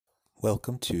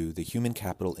Welcome to the Human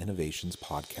Capital Innovations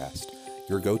Podcast,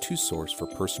 your go-to source for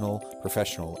personal,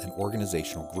 professional, and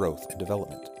organizational growth and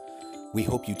development. We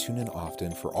hope you tune in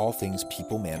often for all things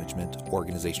people management,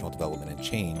 organizational development and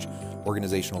change,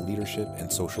 organizational leadership,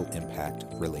 and social impact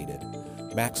related.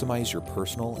 Maximize your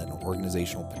personal and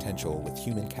organizational potential with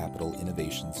Human Capital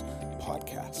Innovations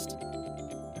Podcast.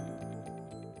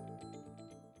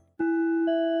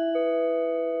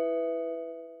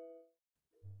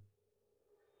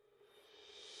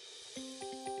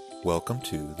 Welcome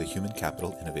to the Human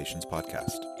Capital Innovations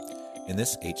Podcast. In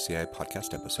this HCI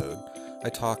podcast episode, I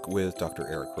talk with Dr.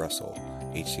 Eric Russell,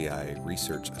 HCI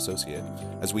Research Associate,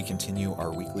 as we continue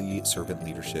our weekly servant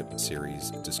leadership series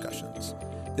discussions.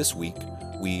 This week,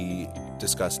 we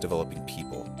discuss developing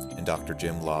people and Dr.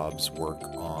 Jim Lobb's work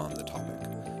on the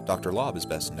topic. Dr. Lobb is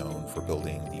best known for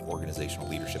building the Organizational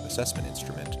Leadership Assessment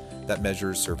Instrument that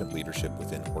measures servant leadership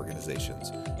within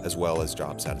organizations, as well as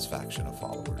job satisfaction of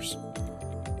followers.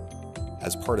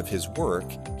 As part of his work,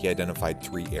 he identified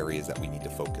 3 areas that we need to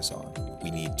focus on. We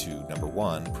need to, number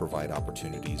 1, provide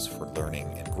opportunities for learning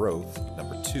and growth.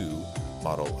 Number 2,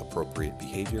 model appropriate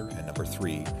behavior. And number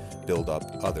 3, build up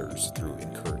others through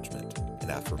encouragement and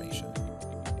affirmation.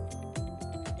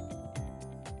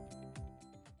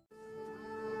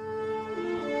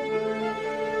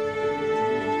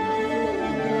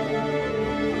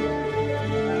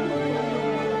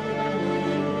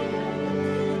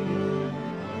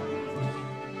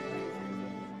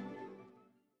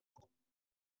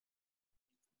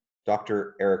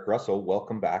 Dr. Eric Russell,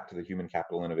 welcome back to the Human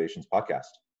Capital Innovations Podcast.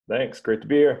 Thanks. Great to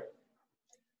be here.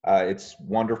 It's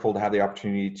wonderful to have the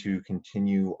opportunity to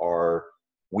continue our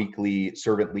weekly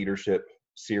servant leadership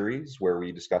series where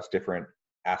we discuss different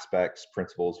aspects,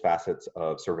 principles, facets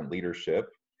of servant leadership.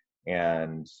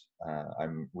 And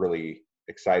I'm really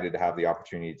excited to have the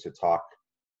opportunity to talk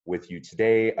with you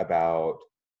today about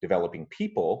developing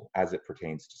people as it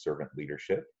pertains to servant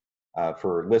leadership.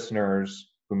 For listeners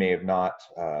who may have not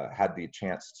had the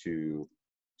chance to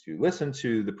listen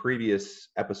to the previous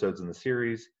episodes in the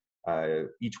series,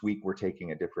 each week we're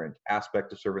taking a different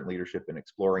aspect of servant leadership and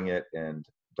exploring it, and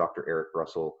Dr. Eric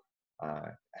Russell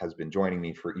has been joining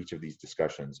me for each of these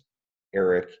discussions.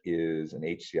 Eric is an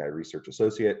HCI Research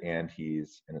Associate, and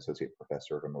he's an Associate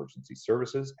Professor of Emergency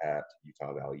Services at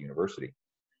Utah Valley University.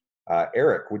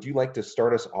 Eric, would you like to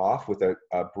start us off with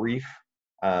a brief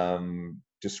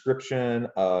description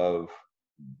of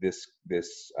this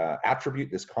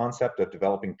attribute, this concept of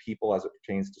developing people as it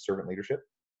pertains to servant leadership?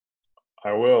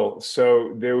 I will.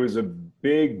 So there was a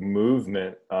big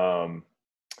movement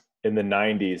in the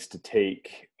 90s to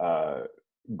take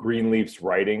Greenleaf's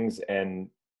writings and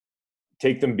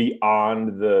take them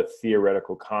beyond the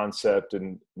theoretical concept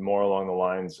and more along the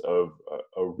lines of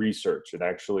research and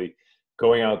actually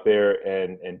going out there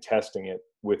and testing it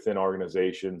within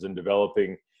organizations and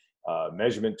developing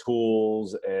measurement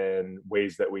tools and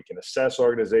ways that we can assess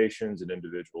organizations and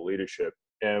individual leadership.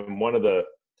 And one of the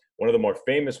more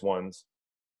famous ones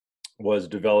was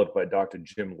developed by Dr.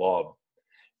 Jim Lobb,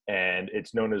 and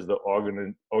it's known as the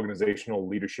Organizational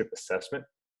Leadership Assessment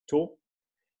Tool.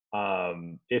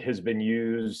 It has been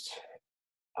used,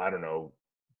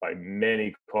 by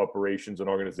many corporations and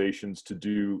organizations to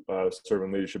do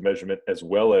servant leadership measurement, as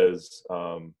well as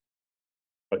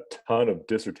a ton of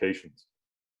dissertations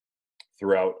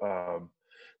throughout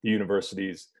the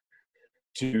universities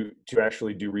to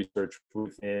actually do research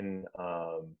within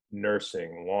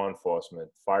nursing, law enforcement,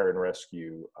 fire and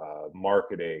rescue,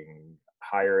 marketing,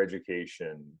 higher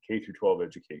education, K-12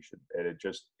 education. And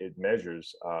it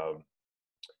measures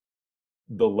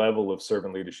the level of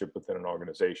servant leadership within an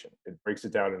organization. It breaks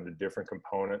it down into different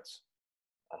components.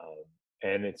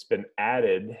 And it's been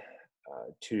added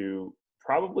to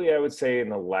probably, I would say, in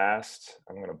the last,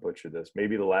 I'm going to butcher this,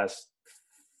 maybe the last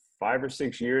 5 or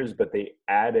 6 years, but they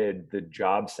added the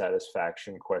job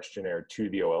satisfaction questionnaire to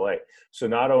the OLA. So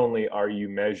not only are you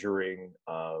measuring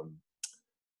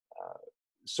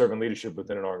servant leadership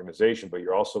within an organization, but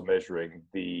you're also measuring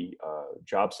the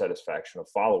job satisfaction of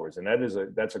followers. And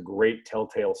that's a great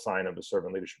telltale sign of a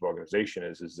servant leadership organization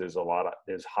is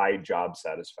there's high job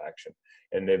satisfaction.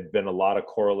 And there've been a lot of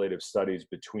correlative studies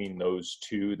between those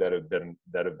two that have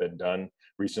been done.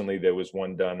 Recently, there was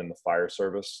one done in the fire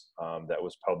service that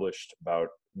was published about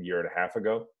a year and a half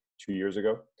ago, 2 years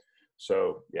ago.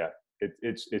 So yeah,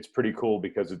 it's pretty cool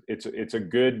because it's a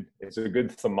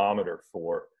good thermometer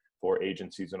for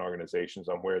agencies and organizations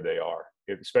on where they are,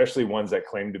 especially ones that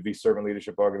claim to be servant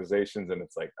leadership organizations. And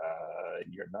it's like,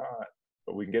 you're not,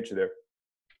 but we can get you there.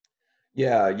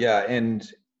 Yeah.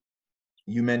 And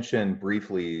you mentioned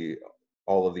briefly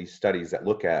all of these studies that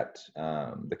look at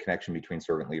the connection between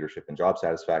servant leadership and job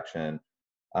satisfaction.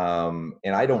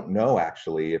 And I don't know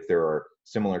actually if there are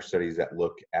similar studies that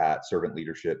look at servant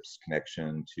leadership's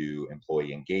connection to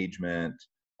employee engagement,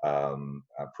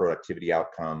 productivity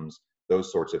outcomes,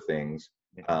 those sorts of things.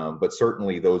 But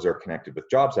certainly those are connected with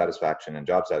job satisfaction, and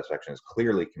job satisfaction is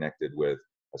clearly connected with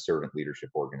a servant leadership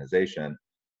organization.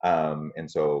 And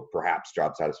so perhaps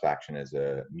job satisfaction is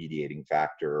a mediating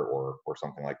factor or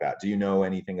something like that. Do you know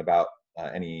anything about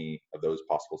any of those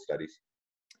possible studies?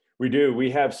 We do. We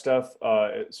have stuff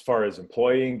as far as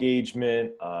employee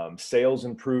engagement, sales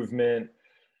improvement.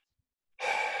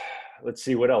 Let's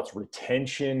see what else.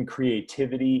 Retention,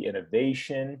 creativity,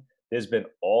 innovation. There's been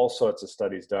all sorts of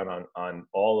studies done on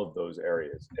all of those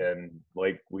areas. And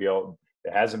like there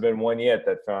hasn't been one yet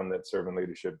that found that servant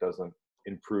leadership doesn't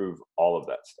improve all of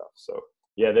that stuff. So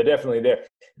yeah, they're definitely there.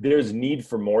 There's need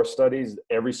for more studies.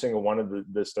 Every single one of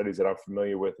the studies that I'm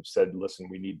familiar with have said, listen,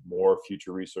 we need more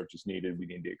future research is needed. We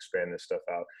need to expand this stuff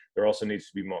out. There also needs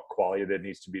to be more quality. There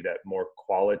needs to be that more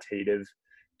qualitative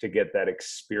to get that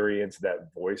experience,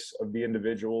 that voice of the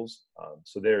individuals.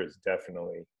 So there is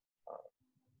definitely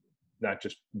not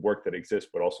just work that exists,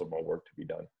 but also more work to be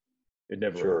done. It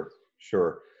never hurts.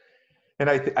 Sure. And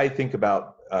I think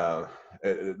about,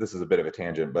 this is a bit of a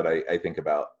tangent, but I think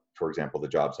about, for example, the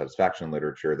job satisfaction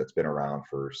literature that's been around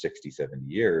for 60, 70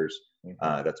 years,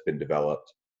 that's been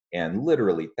developed. And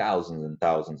literally thousands and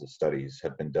thousands of studies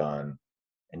have been done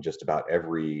in just about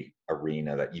every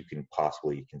arena that you can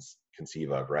possibly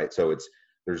conceive of, right? So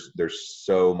there's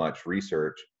so much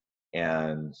research,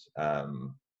 and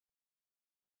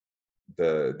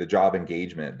the job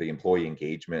engagement, the employee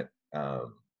engagement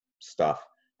stuff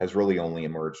has really only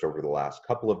emerged over the last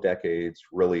couple of decades,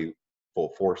 really full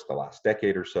force the last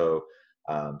decade or so.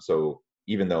 So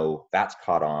even though that's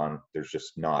caught on, there's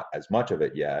just not as much of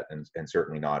it yet, and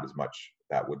certainly not as much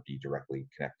that would be directly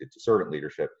connected to servant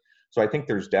leadership. So I think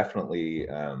there's definitely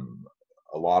a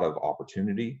lot of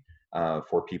opportunity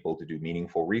for people to do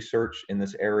meaningful research in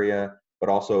this area, but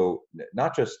also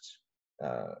not just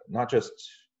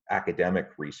academic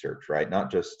research, right?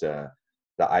 Not just the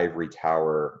ivory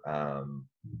tower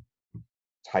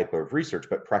type of research,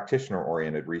 but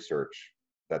practitioner-oriented research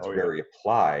that's very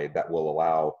applied, that will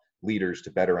allow leaders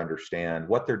to better understand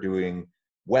what they're doing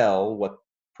well, what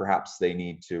perhaps they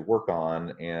need to work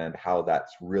on, and how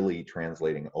that's really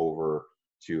translating over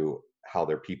to how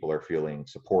their people are feeling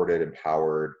supported,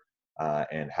 empowered,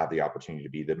 and have the opportunity to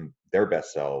be their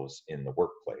best selves in the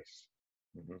workplace.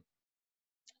 Mm-hmm.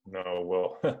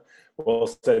 No, well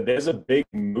said. There's a big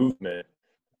movement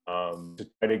to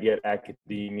try to get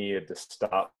academia to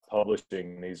stop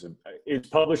publishing these. It's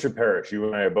publish or perish. You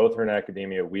and I both are in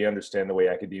academia. We understand the way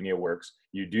academia works.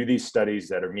 You do these studies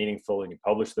that are meaningful and you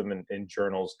publish them in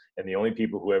journals, and the only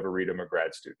people who ever read them are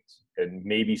grad students and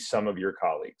maybe some of your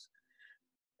colleagues.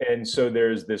 And so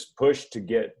there's this push to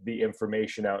get the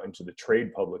information out into the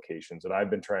trade publications, and I've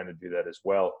been trying to do that as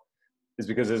well, is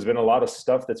because there's been a lot of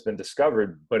stuff that's been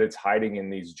discovered, but it's hiding in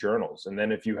these journals. And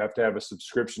then if you have to have a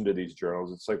subscription to these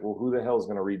journals, it's like, well, who the hell is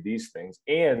going to read these things?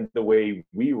 And the way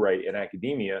we write in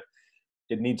academia,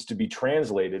 it needs to be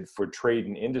translated for trade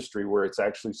and industry where it's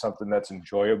actually something that's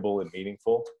enjoyable and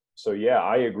meaningful. So yeah,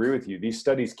 I agree with you. These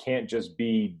studies can't just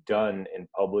be done and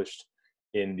published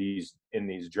in these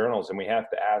journals. And we have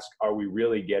to ask, are we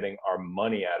really getting our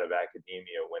money out of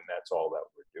academia when that's all that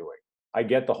we're doing? I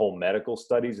get the whole medical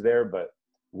studies there, but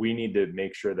we need to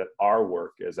make sure that our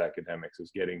work as academics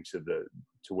is getting to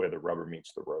where the rubber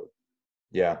meets the road.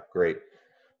 Yeah, great.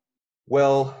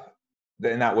 Well,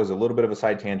 then that was a little bit of a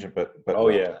side tangent, but oh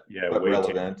yeah, but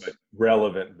relevant. But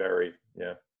relevant, very,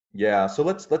 yeah. Yeah. So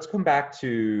let's come back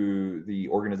to the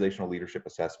organizational leadership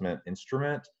assessment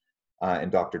instrument and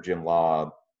Dr. Jim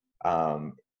Laub,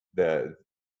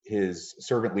 his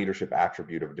servant leadership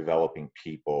attribute of developing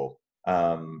people.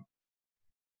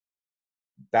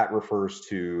 That refers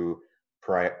to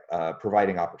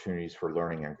providing opportunities for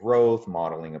learning and growth,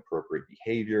 modeling appropriate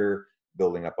behavior,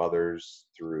 building up others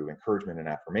through encouragement and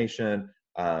affirmation.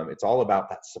 It's all about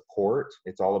that support.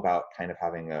 It's all about kind of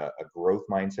having a growth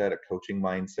mindset, a coaching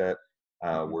mindset,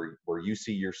 where you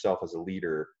see yourself as a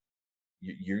leader.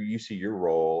 You see your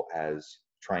role as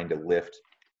trying to lift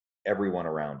everyone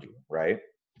around you, right?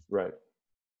 Right.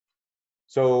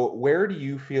 So where do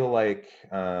you feel like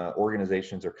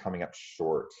organizations are coming up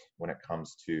short when it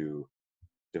comes to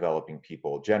developing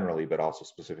people generally, but also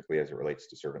specifically as it relates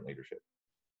to servant leadership?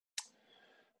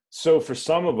 So for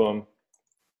some of them,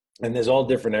 And there's all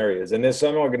different areas, and there's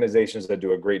some organizations that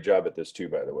do a great job at this too,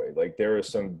 by the way. Like there are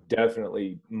some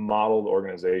definitely modeled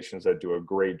organizations that do a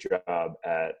great job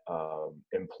at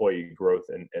employee growth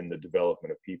and the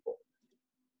development of people.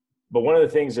 But one of the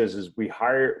things is we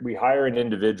hire an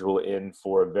individual in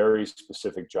for a very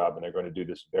specific job, and they're going to do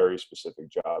this very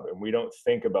specific job, and we don't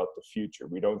think about the future.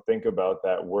 We don't think about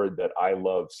that word that I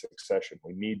love, succession.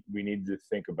 We need to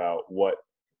think about what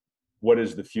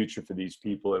is the future for these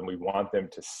people, and we want them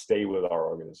to stay with our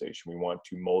organization. We want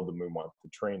to mold them. We want to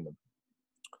train them.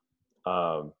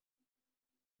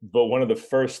 But one of the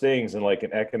first things in like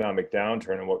an economic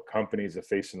downturn and what companies are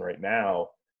facing right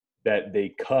now that they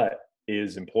cut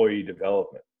is employee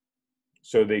development.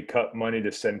 So they cut money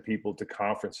to send people to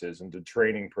conferences and to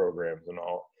training programs and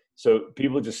all. So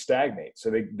people just stagnate. So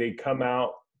they come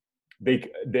out.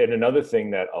 Then another thing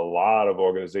that a lot of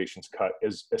organizations cut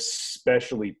is,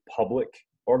 especially public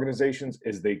organizations,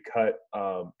 is they cut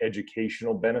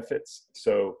educational benefits.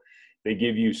 So they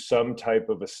give you some type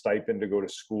of a stipend to go to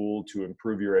school to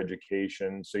improve your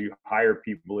education. So you hire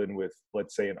people in with,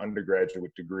 let's say, an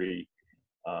undergraduate degree.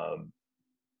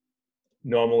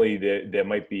 Normally there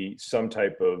might be some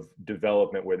type of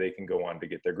development where they can go on to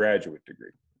get their graduate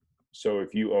degree. So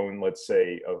if you own, let's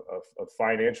say, a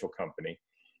financial company,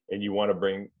 and you want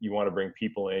to bring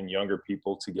people in, younger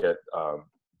people, to get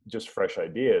just fresh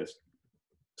ideas,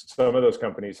 some of those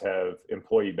companies have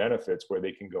employee benefits where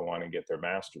they can go on and get their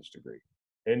master's degree.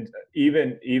 And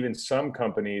even some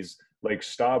companies like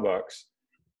Starbucks,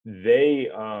 they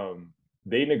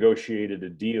negotiated a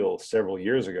deal several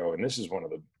years ago, and this is one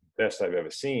of the best I've ever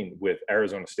seen, with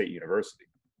Arizona State University.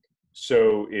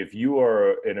 So if you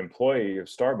are an employee of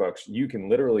Starbucks, you can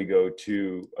literally go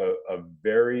to a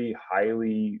very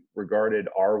highly regarded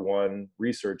R1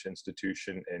 research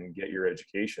institution and get your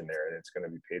education there, and it's going to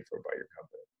be paid for by your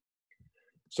company.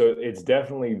 So it's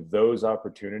definitely those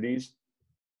opportunities.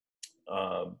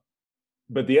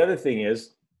 But the other thing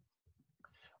is,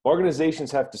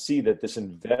 organizations have to see that this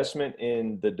investment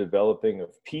in the developing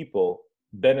of people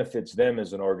benefits them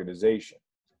as an organization.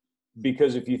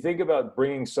 Because if you think about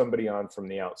bringing somebody on from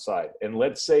the outside, and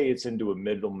let's say it's into a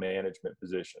middle management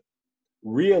position,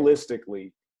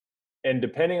 realistically, and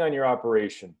depending on your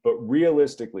operation, but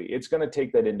realistically, it's going to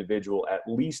take that individual at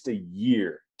least a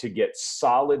year to get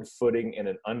solid footing and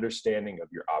an understanding of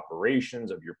your operations,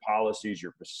 of your policies,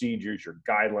 your procedures, your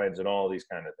guidelines, and all of these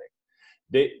kind of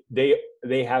things.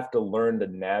 They have to learn to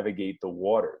navigate the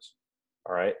waters.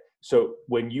 All right. So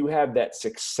when you have that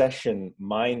succession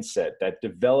mindset, that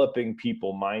developing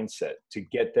people mindset to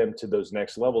get them to those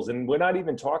next levels, and we're not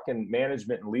even talking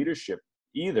management and leadership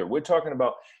either. We're talking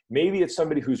about, maybe it's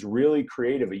somebody who's really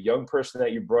creative, a young person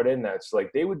that you brought in that's like,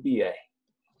 they would be a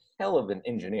hell of an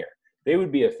engineer. They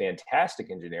would be a fantastic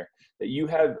engineer, that you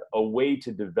have a way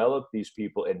to develop these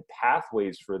people and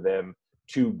pathways for them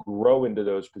to grow into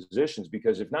those positions,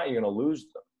 because if not, you're going to lose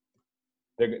them.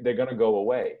 They're going to go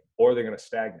away, or they're going to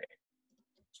stagnate.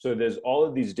 So there's all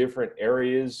of these different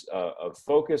areas of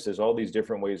focus. There's all these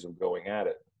different ways of going at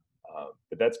it.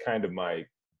 But that's kind of my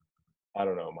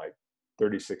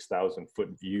 36,000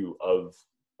 foot view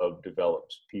of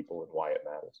developed people and why it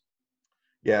matters.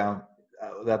 Yeah,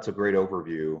 that's a great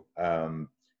overview. And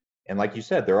like you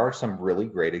said, there are some really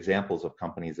great examples of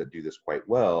companies that do this quite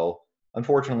well.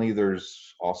 Unfortunately,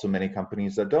 there's also many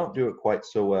companies that don't do it quite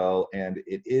so well. And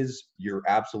you're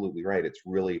absolutely right. It's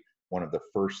really one of the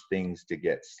first things to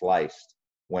get sliced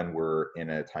when we're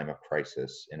in a time of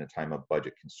crisis, in a time of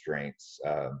budget constraints.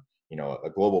 A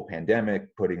global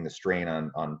pandemic putting the strain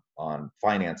on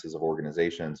finances of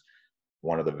organizations.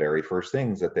 One of the very first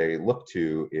things that they look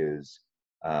to is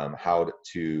how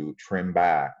to trim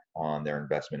back on their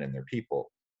investment in their people.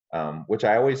 Which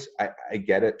I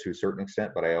get it to a certain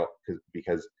extent, but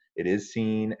because it is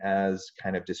seen as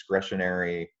kind of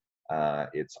discretionary,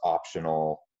 it's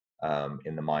optional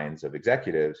in the minds of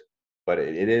executives, but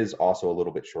it is also a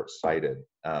little bit short-sighted.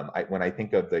 When I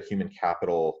think of the human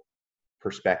capital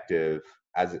perspective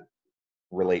as it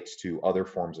relates to other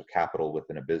forms of capital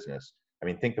within a business, I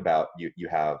mean, think about you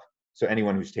have, so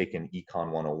anyone who's taken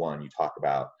Econ 101, you talk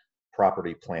about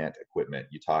property, plant, equipment,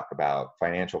 you talk about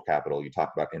financial capital, you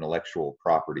talk about intellectual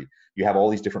property. You have all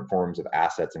these different forms of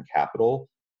assets and capital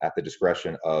at the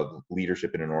discretion of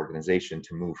leadership in an organization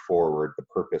to move forward the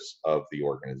purpose of the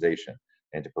organization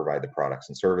and to provide the products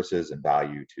and services and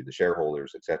value to the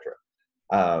shareholders, etc.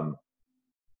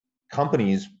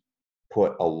 Companies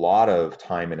put a lot of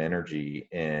time and energy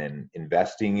in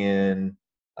investing in,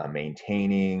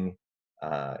 maintaining,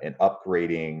 and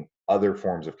upgrading other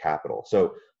forms of capital.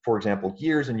 So, for example,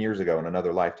 years and years ago, in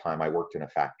another lifetime, I worked in a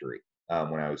factory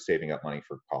when I was saving up money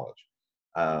for college.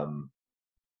 Um,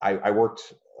 I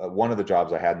worked, one of the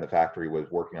jobs I had in the factory was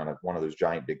working on one of those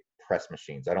giant big press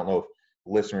machines. I don't know if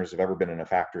listeners have ever been in a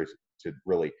factory to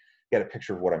really get a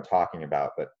picture of what I'm talking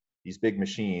about, but these big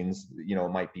machines, you know,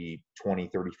 might be 20,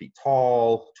 30 feet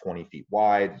tall, 20 feet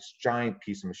wide, this giant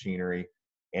piece of machinery.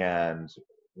 And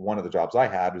one of the jobs I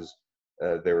had was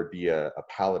there would be a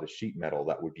pallet of sheet metal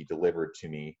that would be delivered to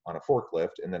me on a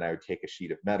forklift. And then I would take a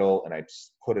sheet of metal and I'd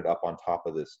put it up on top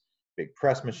of this big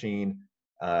press machine.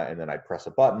 And then I'd press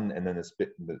a button, and then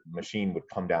the machine would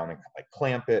come down and like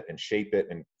clamp it and shape it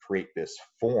and create this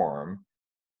form,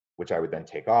 which I would then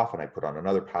take off and I put on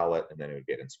another pallet, and then it would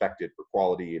get inspected for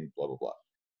quality and blah, blah,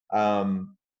 blah.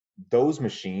 Those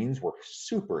machines were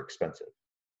super expensive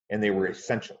and they were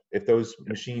essential. If those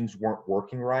machines weren't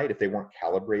working right, if they weren't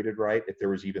calibrated right, if there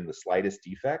was even the slightest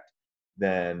defect,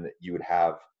 then you would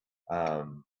have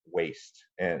waste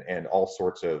and all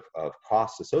sorts of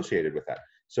costs associated with that.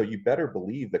 So you better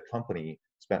believe the company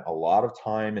spent a lot of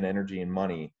time and energy and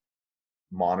money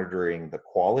monitoring the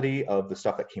quality of the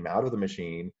stuff that came out of the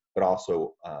machine, but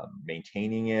also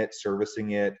maintaining it,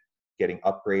 servicing it, getting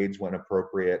upgrades when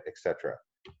appropriate, etc.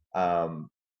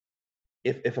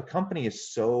 If a company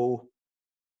is so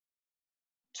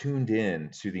tuned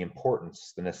in to the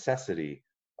importance, the necessity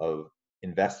of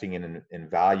investing in and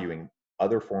valuing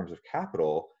other forms of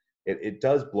capital, it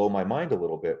does blow my mind a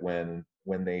little bit when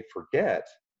they forget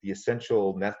the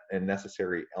essential and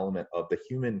necessary element of the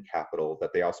human capital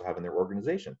that they also have in their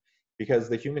organization, because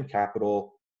the human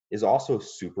capital is also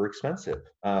super expensive,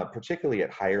 particularly at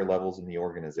higher levels in the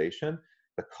organization.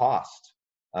 The cost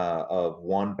of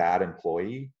one bad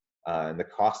employee and the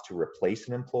cost to replace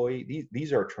an employee,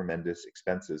 these are tremendous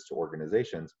expenses to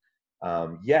organizations.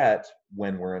 Yet,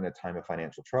 when we're in a time of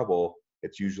financial trouble,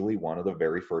 it's usually one of the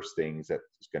very first things that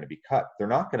is going to be cut. They're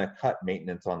not going to cut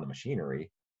maintenance on the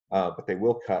machinery, but they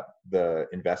will cut the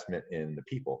investment in the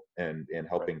people and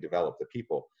helping develop the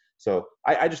people. So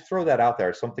I just throw that out there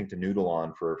as something to noodle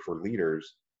on for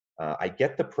leaders. I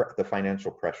get the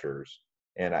financial pressures,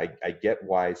 and I get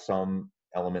why some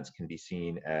elements can be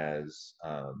seen as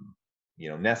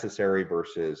necessary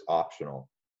versus optional.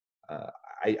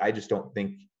 I just don't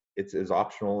think it's as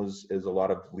optional as a lot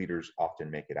of leaders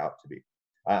often make it out to be.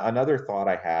 Another thought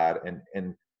I had,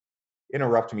 and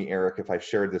interrupt me, Eric, if I've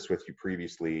shared this with you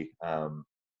previously.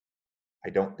 I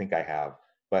don't think I have,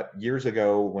 but years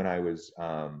ago when I was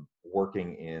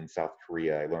working in South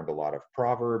Korea, I learned a lot of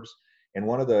proverbs, and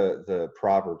one of the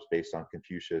proverbs based on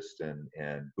Confucius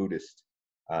and Buddhist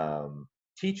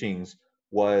teachings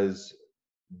was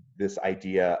this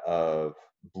idea of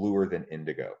bluer than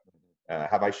indigo.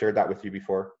 Have I shared that with you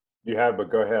before? You have, but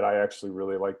go ahead. I actually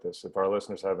really like this. If our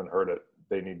listeners haven't heard it,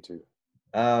 they need to.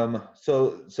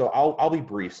 So I'll be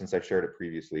brief since I've shared it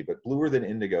previously, but bluer than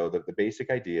indigo, the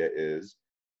basic idea is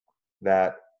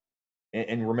that,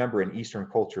 and remember, in Eastern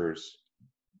cultures,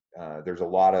 there's a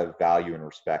lot of value and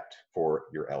respect for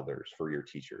your elders, for your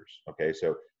teachers. Okay,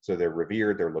 so they're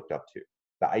revered, they're looked up to.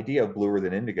 The idea of bluer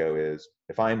than indigo is,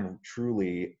 if I'm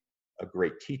truly a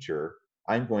great teacher,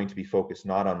 I'm going to be focused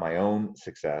not on my own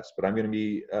success, but I'm going to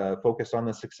be focused on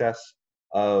the success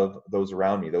of those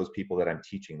around me, those people that I'm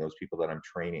teaching, those people that I'm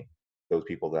training, those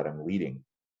people that I'm leading.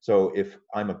 So if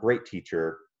I'm a great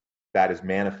teacher, that is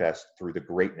manifest through the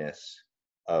greatness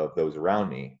of those around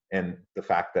me and the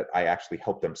fact that I actually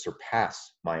help them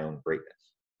surpass my own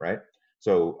greatness, right?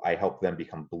 So I help them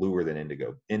become bluer than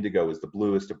indigo. Indigo is the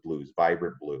bluest of blues,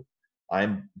 vibrant blue.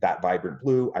 I'm that vibrant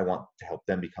blue. I want to help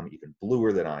them become even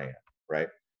bluer than I am, right?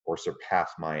 Or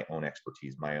surpass my own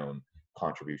expertise, my own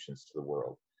contributions to the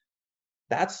world.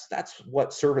 That's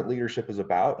what servant leadership is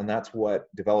about, and that's what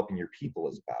developing your people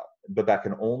is about. But that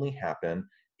can only happen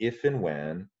if and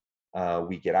when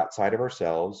we get outside of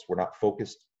ourselves. We're not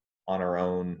focused on our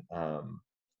own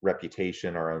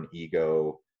reputation, our own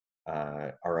ego,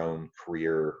 our own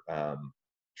career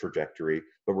trajectory,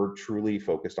 but we're truly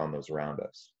focused on those around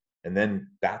us. And then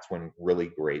that's when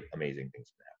really great, amazing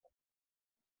things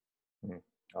can happen.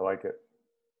 I like it.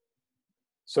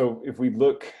 So if we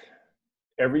look,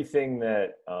 everything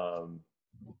that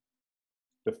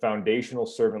the foundational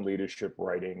servant leadership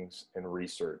writings and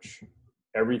research,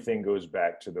 everything goes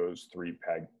back to those three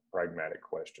pragmatic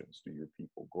questions. Do your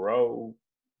people grow?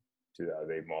 Are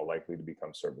they more likely to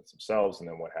become servants themselves? And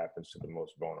then what happens to the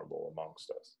most vulnerable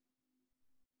amongst us?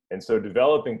 And so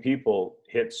developing people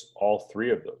hits all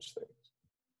three of those things.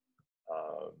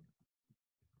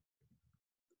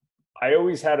 I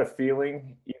always had a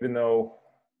feeling, even though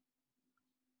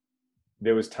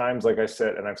there was times, like I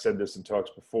said, and I've said this in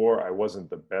talks before, I wasn't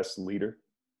the best leader.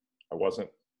 I wasn't,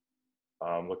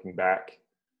 looking back.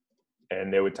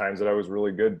 And there were times that I was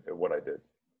really good at what I did.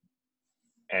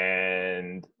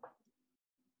 And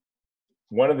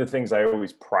one of the things I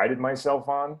always prided myself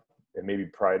on, and maybe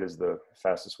pride is the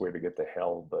fastest way to get to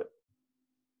hell, but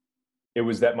it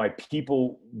was that my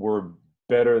people were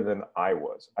better than I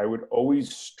was. I would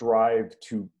always strive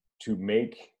to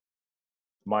make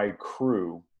my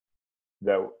crew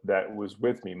that was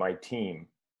with me, my team,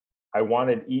 I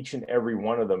wanted each and every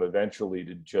one of them eventually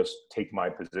to just take my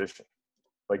position.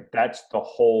 Like, that's the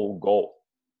whole goal,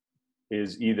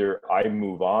 is either I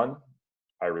move on,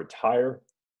 I retire,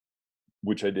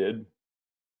 which I did,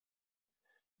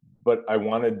 but I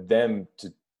wanted them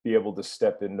to be able to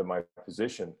step into my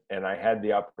position. And I had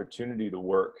the opportunity to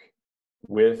work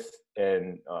with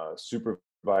and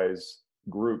supervise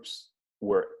groups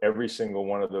where every single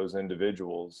one of those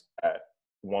individuals at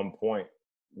one point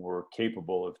were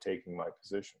capable of taking my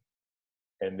position.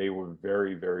 And they were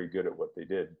very, very good at what they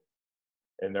did.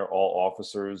 And they're all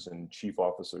officers and chief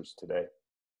officers today.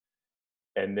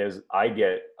 And I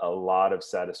get a lot of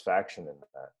satisfaction in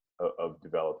that, of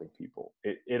developing people.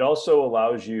 It also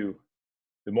allows you,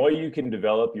 the more you can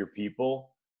develop your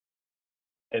people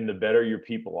and the better your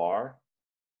people are,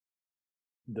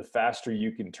 the faster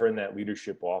you can turn that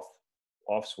leadership off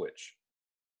switch.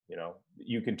 You know,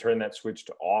 you can turn that switch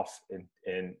to off,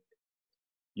 and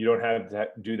you don't have to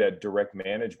do that direct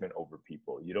management over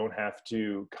people. You don't have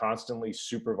to constantly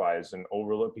supervise and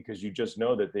overlook, because you just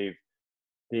know that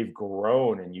they've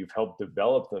grown and you've helped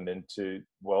develop them into,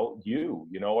 well, you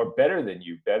know, or better than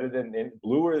you, better than,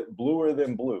 bluer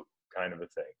than blue kind of a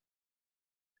thing.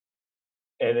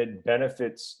 And it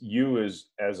benefits you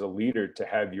as a leader to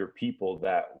have your people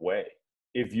that way.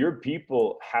 If your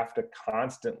people have to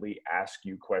constantly ask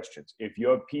you questions, if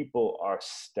your people are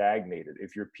stagnated,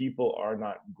 if your people are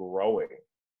not growing,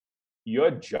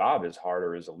 your job is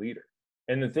harder as a leader.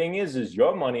 And the thing is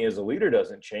your money as a leader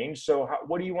doesn't change. So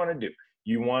what do you want to do?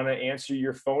 You want to answer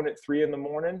your phone at 3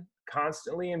 a.m.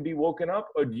 constantly and be woken up?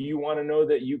 Or do you want to know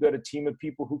that you got a team of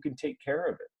people who can take care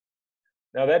of it?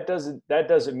 Now, that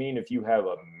doesn't mean if you have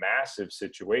a massive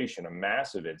situation, a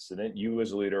massive incident, you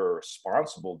as a leader are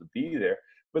responsible to be there.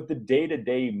 But the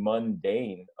day-to-day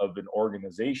mundane of an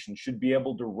organization should be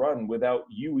able to run without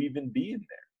you even being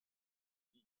there.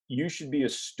 You should be a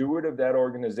steward of that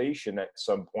organization at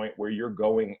some point where you're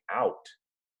going out.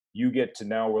 You get to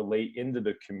now relate into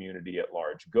the community at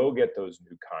large. Go get those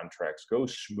new contracts. Go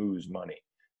schmooze money.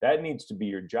 That needs to be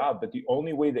your job. But the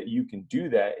only way that you can do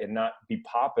that and not be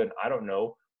popping,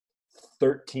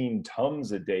 13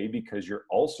 Tums a day because your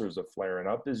ulcers are flaring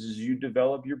up is you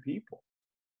develop your people.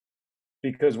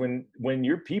 Because when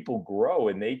your people grow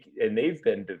and they've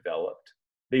been developed,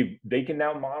 they can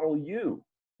now model you.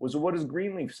 So what does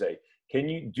Greenleaf say?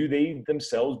 Do they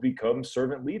themselves become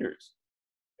servant leaders?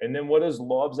 And then what does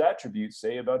Law of Attributes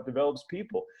say about develops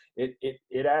people?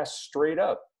 It asks straight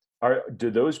up, do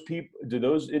those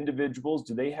individuals,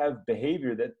 do they have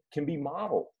behavior that can be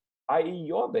modeled, i.e.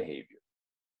 your behavior?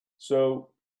 So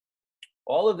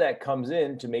all of that comes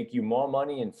in to make you more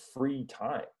money and free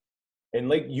time. And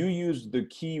like you used the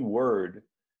key word,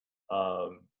 I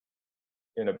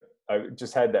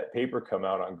just had that paper come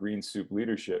out on green soup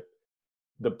leadership.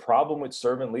 The problem with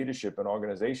servant leadership in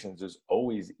organizations is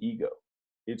always ego.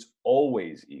 It's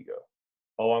always ego.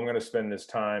 Oh, I'm going to spend this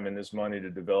time and this money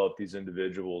to develop these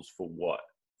individuals for what?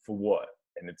 For what?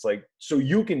 And it's like, so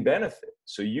you can benefit,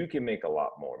 so you can make a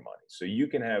lot more money, so you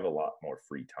can have a lot more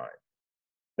free time.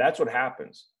 That's what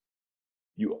happens.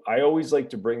 I always like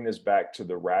to bring this back to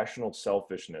the rational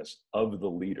selfishness of the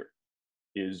leader.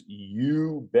 Is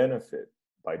you benefit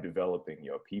by developing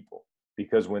your people,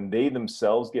 because when they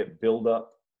themselves get built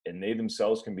up and they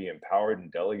themselves can be empowered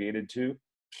and delegated to,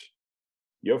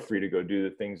 you're free to go do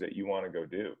the things that you want to go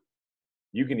do.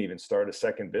 You can even start a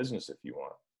second business if you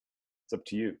want. It's up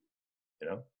to you, you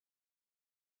know?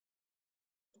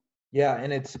 Yeah,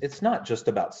 and it's not just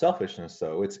about selfishness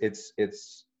though.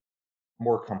 It's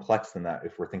more complex than that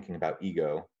if we're thinking about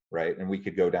ego, right? And we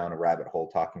could go down a rabbit hole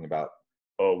talking about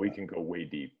We can go way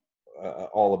deep.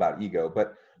 All about ego.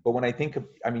 But when I think of,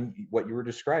 what you were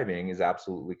describing is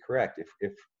absolutely correct.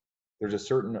 If there's a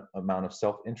certain amount of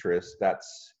self-interest,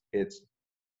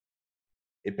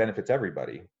 it benefits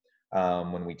everybody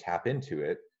when we tap into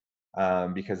it,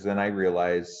 because then I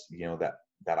realize,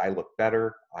 that I look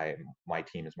better. My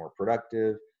team is more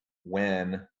productive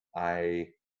when I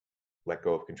let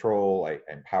go of control. I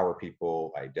empower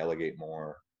people. I delegate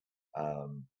more,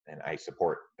 and I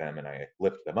support them and I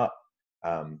lift them up.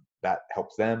 That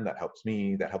helps them. That helps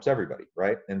me. That helps everybody,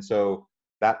 right? And so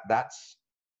that's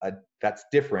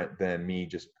different than me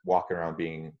just walking around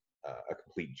being a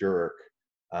complete jerk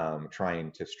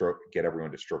trying to get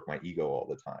everyone to stroke my ego all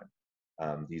the time.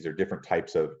 These are different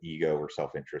types of ego or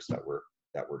self-interest that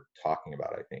we're talking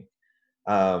about, I think.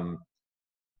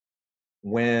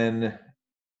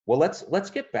 Well, let's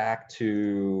get back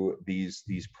to these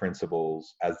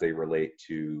principles as they relate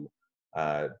to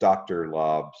Dr.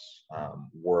 Lobb's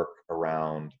work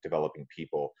around developing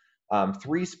people.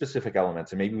 Three specific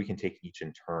elements, and maybe we can take each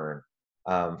in turn.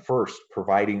 First,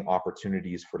 providing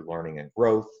opportunities for learning and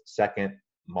growth. Second,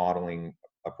 modeling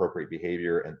appropriate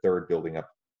behavior. And third, building up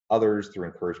others through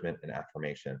encouragement and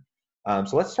affirmation.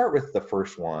 So let's start with the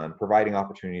first one, providing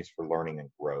opportunities for learning and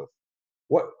growth.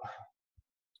 What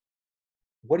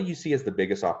do you see as the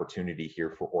biggest opportunity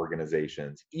here for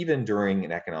organizations, even during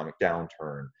an economic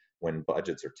downturn when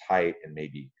budgets are tight and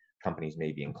maybe companies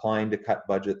may be inclined to cut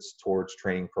budgets towards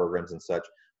training programs and such?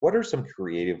 What are some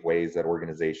creative ways that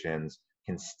organizations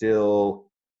can still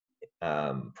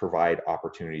provide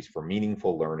opportunities for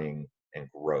meaningful learning and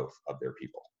growth of their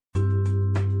people?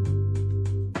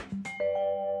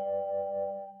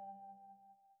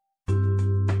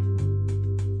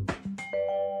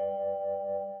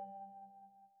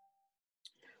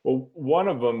 Well, one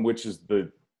of them, which is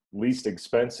the least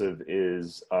expensive,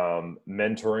 is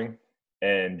mentoring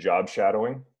and job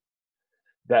shadowing.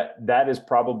 That is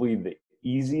probably the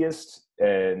easiest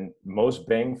and most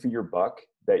bang for your buck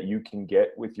that you can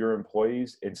get with your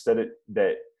employees.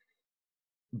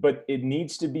 But it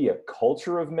needs to be a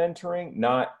culture of mentoring,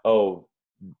 not, oh,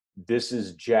 this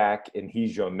is Jack and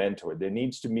he's your mentor. There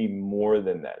needs to be more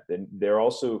than that. Then there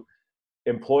also,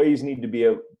 employees need to be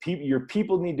your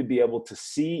people need to be able to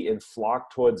see and flock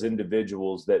towards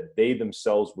individuals that they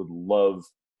themselves would love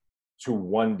to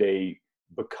one day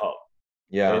become.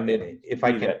 Yeah, and if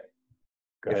I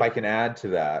can add to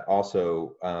that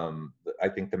also, I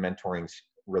think the mentoring's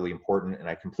really important, and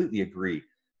I completely agree.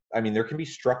 I mean, there can be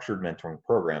structured mentoring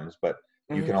programs, but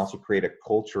you can also create a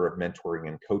culture of mentoring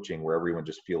and coaching where everyone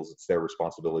just feels it's their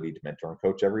responsibility to mentor and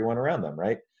coach everyone around them,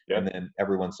 right? Yeah. And then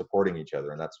everyone's supporting each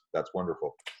other, and that's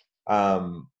wonderful.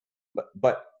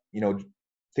 But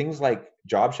things like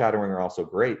job shadowing are also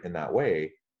great in that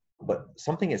way. But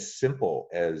something as simple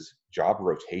as job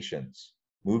rotations,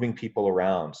 moving people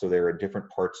around so they're in different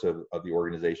parts of the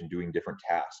organization doing different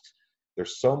tasks.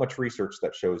 There's so much research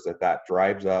that shows that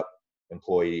drives up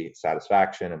employee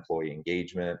satisfaction, employee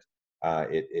engagement.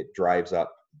 It drives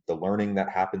up the learning that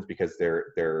happens because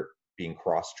they're being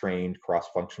cross-trained,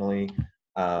 cross-functionally.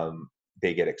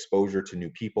 They get exposure to new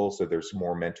people, so there's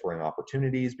more mentoring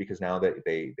opportunities because now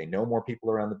they know more people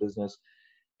around the business.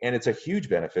 And it's a huge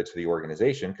benefit to the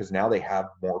organization because now they have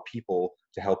more people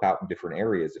to help out in different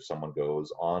areas if someone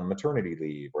goes on maternity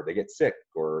leave or they get sick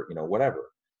or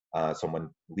whatever. Someone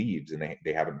leaves and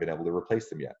they haven't been able to replace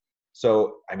them yet.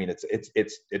 So I mean,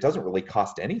 it doesn't really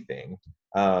cost anything,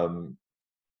 and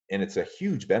it's a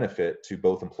huge benefit to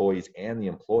both employees and the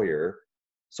employer.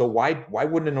 So why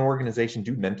wouldn't an organization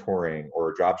do mentoring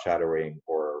or job shadowing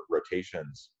or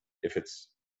rotations if it's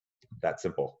that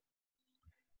simple?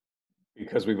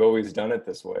 Because we've always done it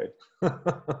this way.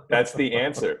 That's the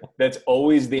answer. That's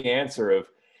always the answer. Of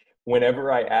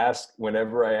whenever I ask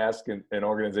an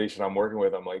organization I'm working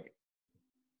with, I'm like,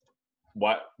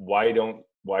 why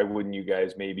wouldn't you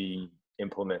guys maybe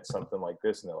implement something like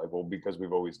this? And they're like, well, because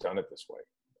we've always done it this way.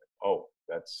 Oh,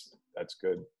 that's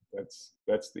good.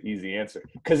 That's the easy answer,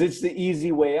 because it's the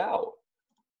easy way out.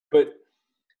 But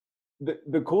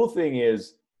the cool thing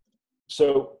is,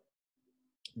 so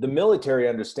the military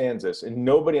understands this, and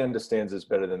nobody understands this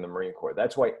better than the Marine Corps.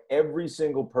 That's why every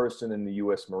single person in the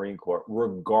U.S. Marine Corps,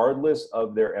 regardless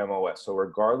of their MOS, so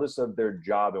regardless of their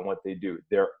job and what they do,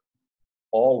 they're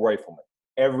all riflemen,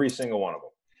 every single one of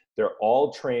them. They're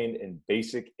all trained in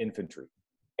basic infantry,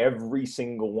 every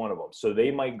single one of them. So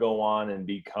they might go on and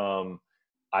become,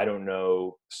 I don't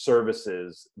know,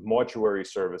 services, mortuary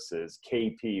services,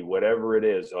 KP, whatever it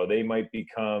is, or they might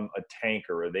become a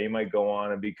tanker, or they might go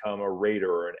on and become a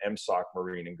raider or an MSOC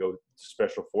Marine and go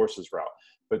special forces route.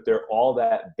 But they're all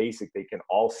that basic. They can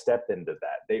all step into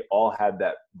that. They all have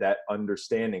that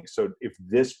understanding. So if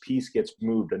this piece gets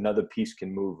moved, another piece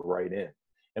can move right in.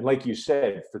 And like you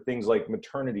said, for things like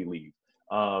maternity leave,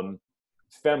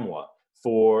 FEMLA,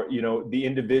 for the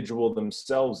individual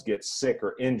themselves gets sick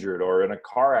or injured or in a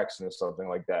car accident or something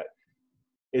like that,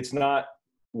 it's not,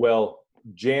 well,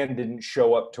 Jan didn't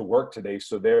show up to work today,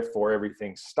 so therefore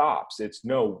everything stops. It's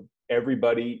no,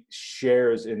 everybody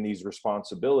shares in these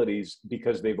responsibilities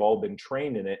because they've all been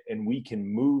trained in it, and we can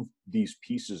move these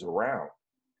pieces around.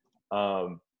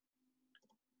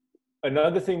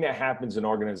 Another thing that happens in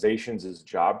organizations is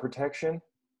job protection.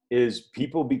 is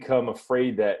people become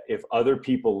afraid that if other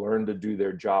people learn to do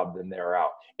their job, then they're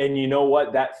out. And you know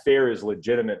what? That fear is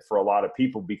legitimate for a lot of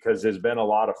people, because there's been a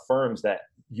lot of firms that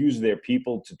use their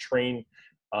people to train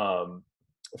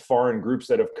foreign groups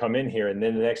that have come in here. And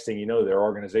then the next thing you know, their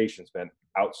organization's been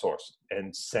outsourced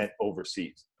and sent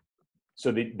overseas.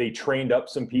 So they trained up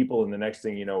some people, and the next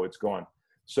thing you know, it's gone.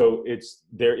 So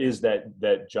there is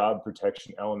that job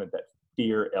protection element, that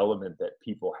fear element that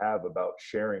people have about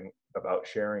sharing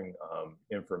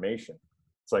information.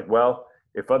 It's like, well,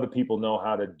 if other people know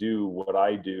how to do what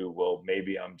I do, well,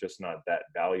 maybe I'm just not that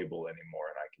valuable anymore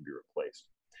and I can be replaced.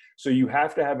 So you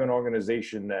have to have an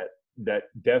organization that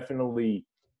definitely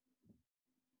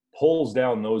pulls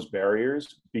down those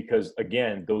barriers, because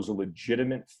again, those are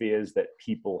legitimate fears that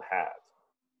people have.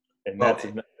 And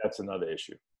that's another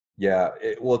issue. Yeah,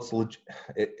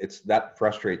 it's that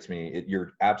frustrates me.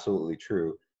 You're absolutely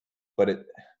true, but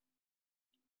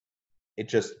it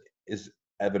just is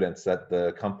evidence that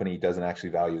the company doesn't actually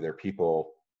value their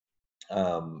people,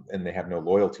 and they have no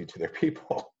loyalty to their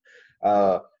people.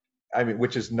 I mean,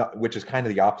 which is kind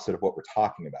of the opposite of what we're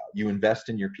talking about. You invest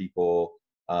in your people,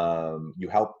 you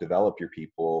help develop your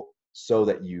people so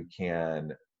that you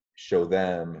can show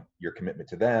them your commitment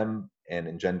to them and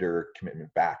engender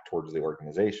commitment back towards the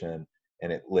organization,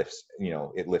 and it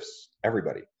lifts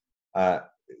everybody.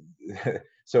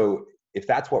 So if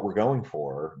that's what we're going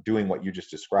for, doing what you just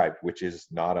described, which is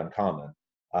not uncommon,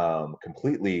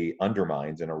 completely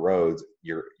undermines and erodes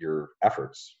your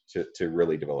efforts to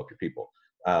really develop your people.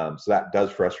 So that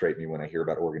does frustrate me when I hear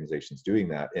about organizations doing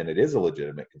that, and it is a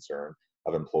legitimate concern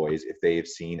of employees if they've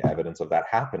seen evidence of that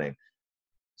happening.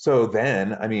 So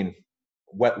then, I mean,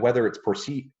 whether it's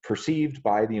perceived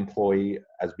by the employee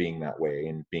as being that way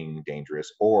and being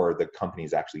dangerous, or the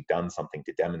company's actually done something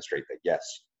to demonstrate that, yes,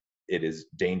 it is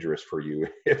dangerous for you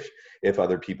if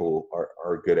other people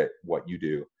are good at what you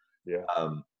do. Yeah.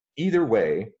 Either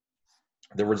way,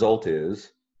 the result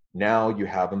is now you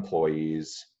have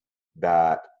employees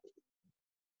that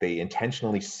they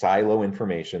intentionally silo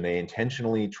information. They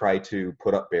intentionally try to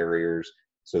put up barriers.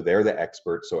 So they're the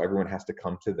experts, so everyone has to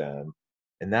come to them.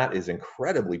 And that is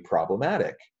incredibly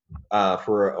problematic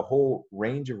for a whole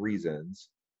range of reasons,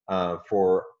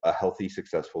 for a healthy,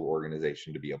 successful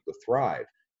organization to be able to thrive.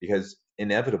 Because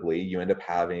inevitably, you end up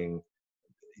having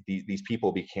these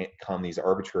people become these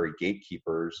arbitrary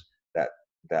gatekeepers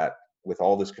that with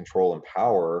all this control and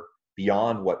power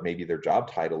beyond what maybe their job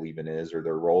title even is, or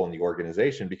their role in the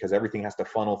organization, because everything has to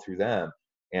funnel through them,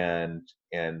 and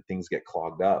things get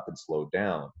clogged up and slowed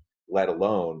down, let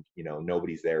alone,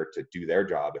 nobody's there to do their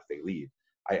job if they leave.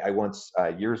 I once,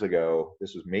 years ago,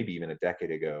 this was maybe even a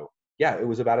decade ago. Yeah, it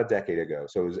was about a decade ago.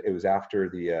 So it was after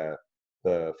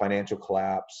the financial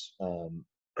collapse,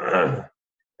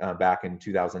 back in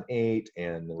 2008,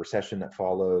 and the recession that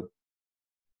followed.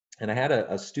 And I had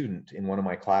a student in one of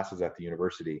my classes at the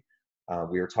university.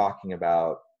 We were talking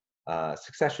about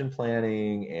succession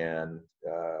planning and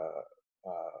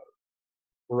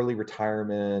early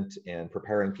retirement and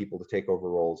preparing people to take over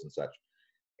roles and such.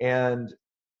 And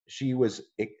she was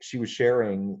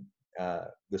sharing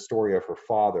the story of her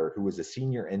father, who was a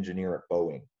senior engineer at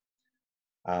Boeing.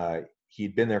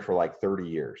 He'd been there for like 30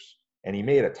 years, and he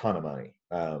made a ton of money.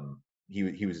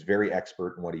 He was very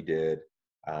expert in what he did.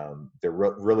 There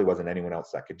really wasn't anyone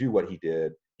else that could do what he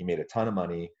did. He made a ton of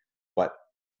money, but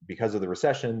because of the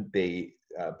recession,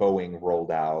 Boeing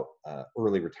rolled out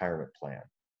early retirement plan.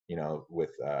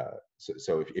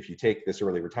 So if you take this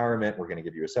early retirement, we're going to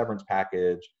give you a severance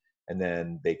package, and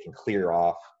then they can clear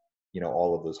off,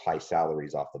 all of those high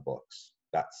salaries off the books.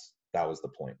 That was the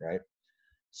point, right?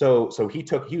 So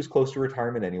he was close to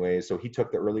retirement anyway. So he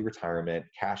took the early retirement,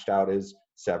 cashed out his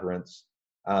severance,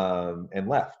 and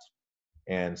left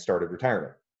and started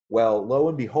retirement. Well, lo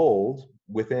and behold,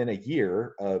 within a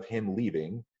year of him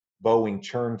leaving, Boeing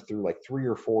churned through like 3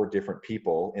 or 4 different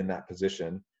people in that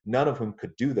position, none of whom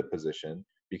could do the position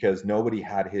because nobody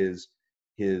had his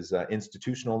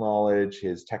institutional knowledge,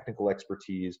 his technical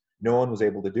expertise. No one was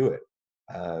able to do it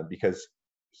because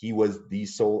he was the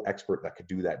sole expert that could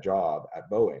do that job at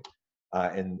Boeing.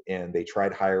 And they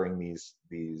tried hiring these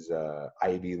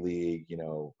Ivy League,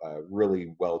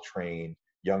 really well-trained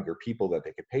younger people that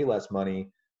they could pay less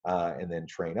money and then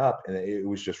train up. And it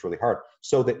was just really hard.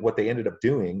 So that what they ended up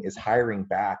doing is hiring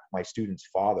back my student's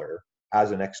father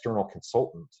as an external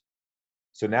consultant.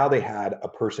 So now they had a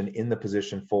person in the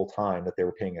position full time that they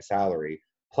were paying a salary,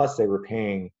 plus they were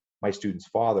paying my student's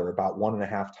father about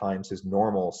 1.5 times his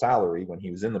normal salary when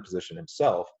he was in the position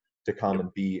himself to come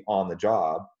and be on the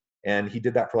job. And he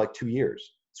did that for like 2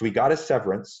 years. So he got his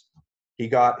severance. He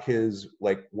got his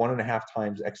like 1.5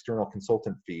 times external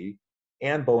consultant fee,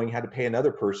 and Boeing had to pay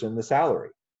another person the salary.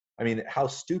 I mean, how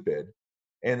stupid.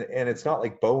 And it's not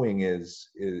like Boeing is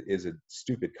a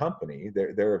stupid company.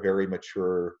 They're a very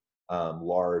mature,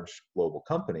 large global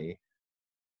company,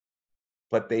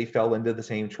 but they fell into the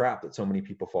same trap that so many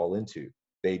people fall into.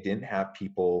 They didn't have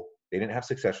people, they didn't have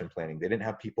succession planning, they didn't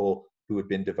have people who had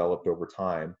been developed over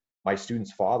time. My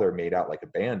student's father made out like a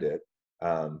bandit.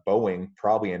 Boeing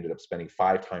probably ended up spending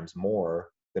 5 times more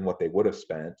than what they would have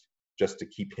spent just to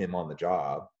keep him on the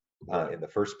job in the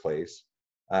first place.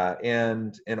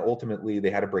 And ultimately they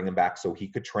had to bring him back so he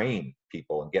could train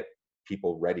people and get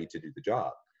people ready to do the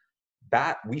job.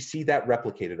 That we see that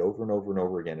replicated over and over and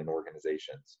over again in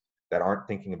organizations that aren't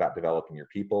thinking about developing your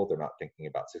people. They're not thinking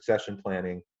about succession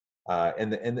planning.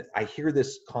 And I hear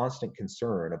this constant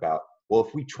concern about, well,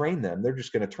 if we train them, they're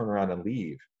just going to turn around and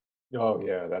leave. Oh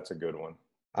yeah, that's a good one.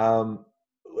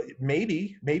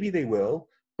 Maybe they will,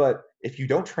 but if you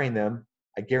don't train them,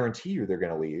 I guarantee you they're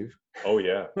going to leave. Oh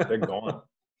yeah, they're gone.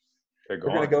 They're gone.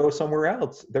 They're going to go somewhere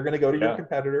else. They're going to go to your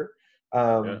competitor.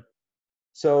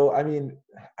 So, I mean,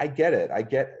 I get it.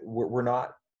 We're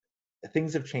not,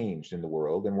 things have changed in the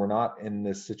world, and we're not in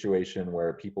this situation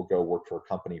where people go work for a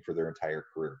company for their entire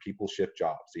career. People shift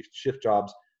jobs. They shift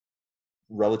jobs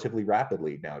relatively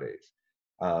rapidly nowadays.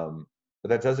 But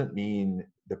that doesn't mean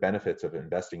the benefits of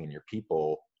investing in your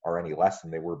people are any less than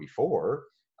they were before.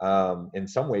 In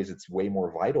some ways, it's way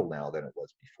more vital now than it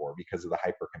was before because of the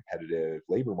hyper-competitive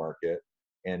labor market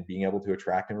and being able to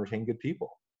attract and retain good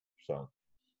people. So.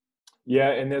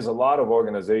 Yeah, and there's a lot of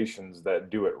organizations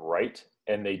that do it right,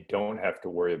 and they don't have to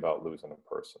worry about losing a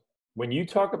person. When you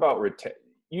talk about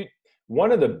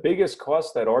one of the biggest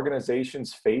costs that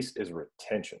organizations face is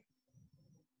retention.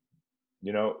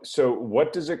 You know, so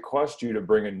what does it cost you to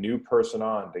bring a new person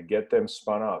on, to get them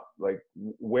spun up? Like,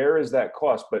 where is that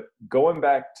cost? But going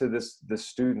back to the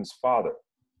student's father,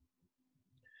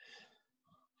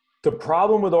 the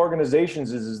problem with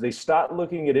organizations is they start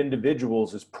looking at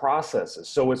individuals as processes.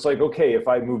 So it's like, okay, if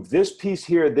I move this piece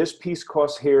here, this piece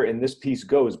costs here, and this piece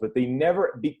goes, but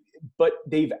but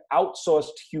they've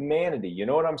outsourced humanity. You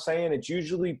know what I'm saying? It's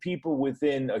usually people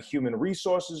within a human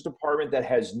resources department that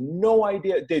has no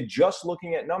idea. They're just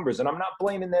looking at numbers, and I'm not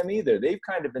blaming them either. They've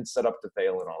kind of been set up to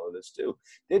fail in all of this too.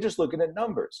 They're just looking at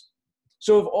numbers.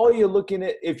 So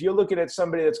if you're looking at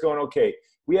somebody that's going, okay,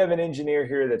 we have an engineer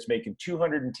here that's making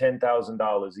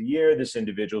 $210,000 a year. This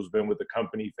individual's been with the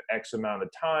company for X amount of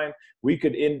time. We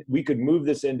could move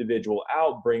this individual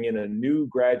out, bring in a new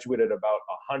graduate at about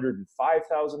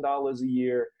 $105,000 a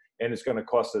year, and it's going to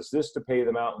cost us this to pay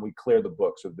them out, and we clear the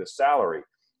books of this salary.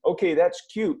 Okay, that's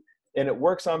cute, and it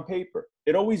works on paper.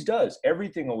 It always does.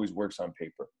 Everything always works on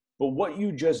paper. But what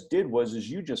you just did was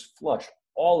you just flushed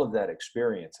all of that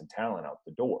experience and talent out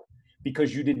the door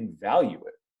because you didn't value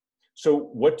it. So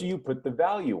what do you put the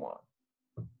value on?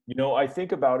 You know, I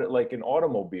think about it like an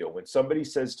automobile. When somebody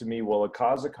says to me, well, a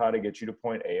car's a car to get you to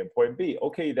point A and point B.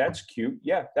 Okay, that's cute.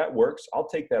 Yeah, that works. I'll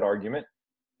take that argument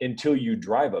until you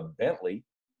drive a Bentley.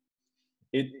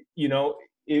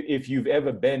 If you've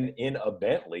ever been in a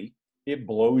Bentley, it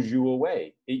blows you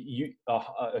away.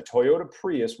 A Toyota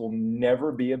Prius will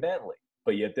never be a Bentley,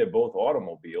 but yet they're both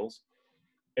automobiles.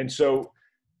 And so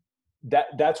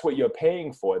that's what you're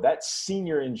paying for. That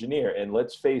senior engineer, and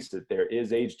let's face it, there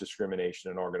is age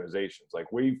discrimination in organizations.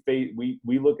 Like we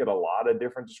look at a lot of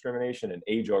different discrimination, and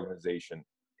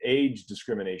age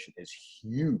discrimination is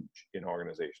huge in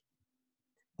organizations.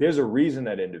 There's a reason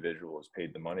that individual is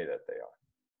paid the money that they are,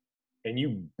 and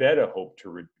you better hope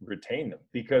to retain them,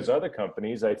 because other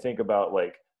companies, I think about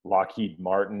like Lockheed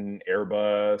Martin,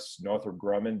 Airbus, Northrop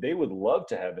Grumman, they would love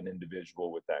to have an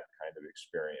individual with that kind of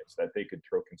experience that they could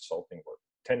throw consulting work.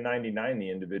 1099 the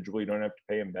individual, you don't have to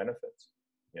pay them benefits,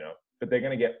 but they're going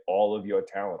to get all of your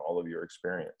talent, all of your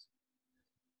experience.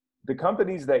 The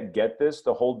companies that get this,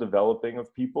 the whole developing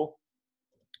of people,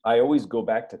 I always go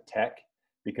back to tech,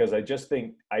 because I just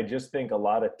think a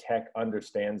lot of tech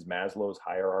understands Maslow's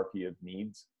hierarchy of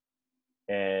needs,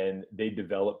 and they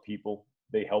develop people.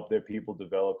 They help their people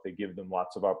develop. They give them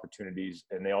lots of opportunities,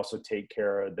 and they also take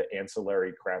care of the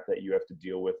ancillary crap that you have to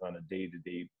deal with on a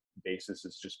day-to-day basis.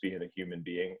 It's just being a human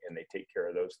being, and they take care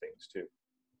of those things too.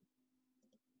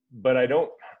 But I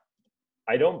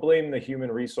don't blame the human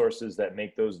resources that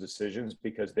make those decisions,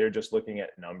 because they're just looking at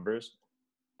numbers.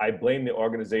 I blame the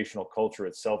organizational culture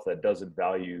itself that doesn't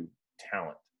value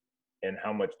talent and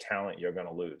how much talent you're going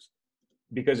to lose.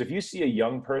 Because if you see a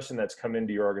young person that's come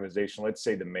into your organization, let's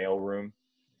say the mailroom,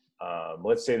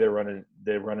 let's say they're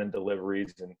running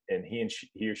deliveries, and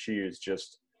he or she is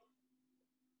just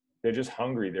They're just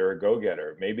hungry. They're a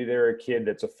go-getter. Maybe they're a kid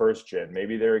that's a first gen.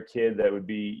 Maybe they're a kid that would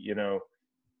be, you know,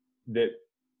 that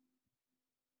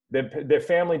their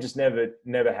family just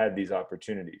never had these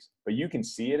opportunities, but you can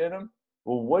see it in them.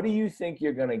 Well, what do you think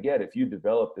you're going to get if you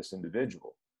develop this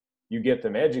individual? You get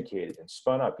them educated and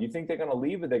spun up. You think they're going to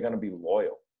leave, or they're going to be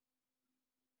loyal?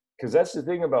 Because that's the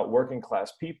thing about working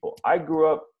class people. I grew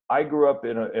up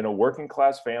in a working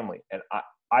class family, and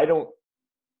I don't.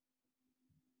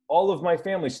 All of my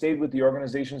family stayed with the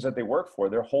organizations that they worked for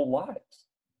their whole lives.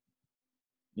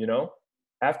 You know,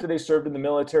 after they served in the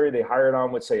military, they hired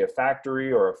on with, say, a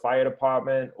factory or a fire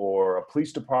department or a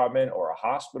police department or a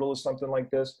hospital or something like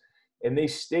this. And they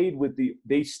stayed with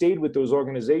those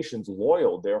organizations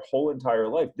loyal their whole entire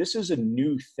life. This is a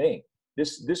new thing.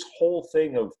 This whole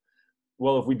thing of,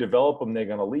 well, if we develop them, they're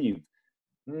going to leave.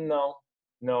 No,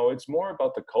 it's more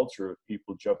about the culture of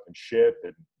people jumping ship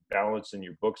and balancing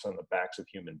your books on the backs of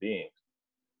human beings.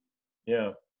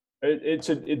 Yeah.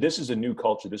 This is a new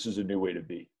culture. This is a new way to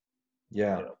be.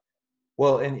 Yeah. You know?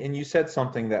 Well, and you said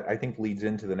something that I think leads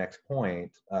into the next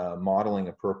point, modeling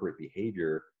appropriate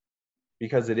behavior,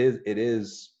 because it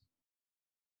is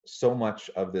so much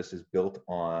of this is built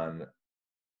on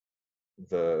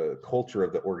the culture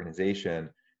of the organization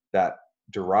that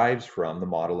derives from the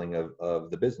modeling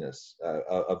of the business,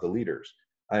 of the leaders.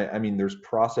 I mean, there's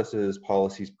processes,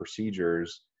 policies,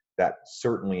 procedures that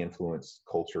certainly influence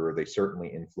culture. They certainly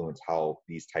influence how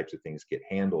these types of things get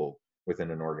handled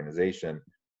within an organization.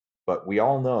 But we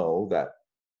all know that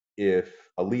if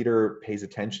a leader pays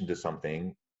attention to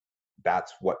something,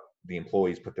 that's what the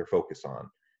employees put their focus on.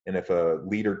 And if a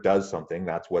leader does something,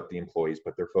 that's what the employees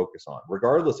put their focus on,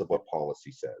 regardless of what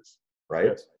policy says, right?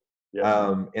 Yes.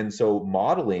 Yes. And so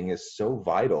modeling is so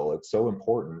vital. It's so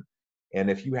important. And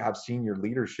if you have senior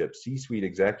leadership, C-suite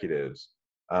executives,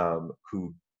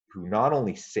 who not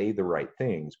only say the right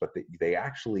things, but they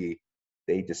actually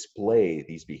display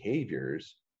these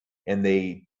behaviors, and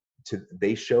they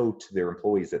show to their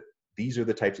employees that these are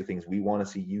the types of things we want to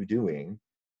see you doing,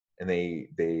 and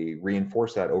they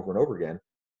reinforce that over and over again,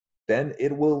 then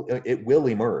it will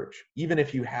emerge. Even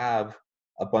if you have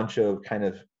a bunch of kind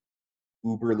of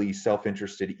uberly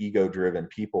self-interested, ego-driven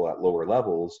people at lower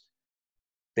levels,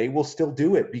 they will still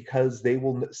do it because they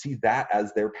will see that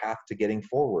as their path to getting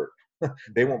forward.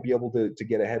 They won't be able to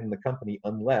get ahead in the company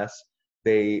unless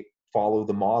they follow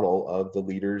the model of the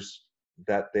leaders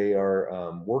that they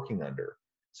are working under.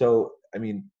 So, I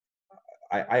mean,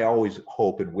 I always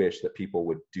hope and wish that people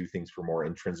would do things for more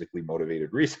intrinsically motivated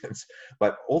reasons,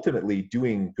 but ultimately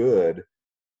doing good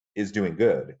is doing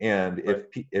good. And Right.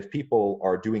 if people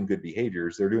are doing good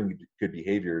behaviors, they're doing good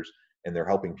behaviors, and they're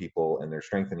helping people, and they're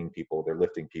strengthening people, they're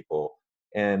lifting people.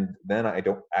 And then I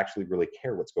don't actually really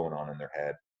care what's going on in their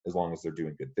head, as long as they're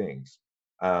doing good things.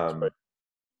 Right.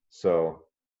 So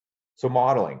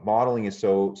modeling is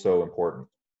so important.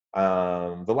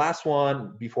 The last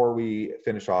one before we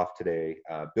finish off today,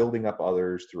 building up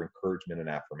others through encouragement and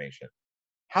affirmation.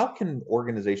 How can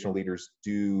organizational leaders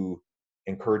do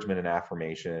encouragement and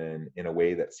affirmation in a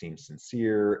way that seems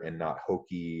sincere and not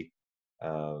hokey,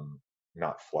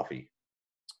 not fluffy?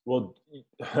 Well,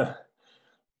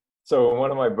 so in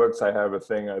one of my books, I have a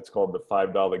thing that's called the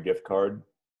 $5 gift card.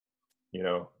 You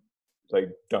know, like,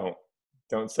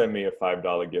 don't send me a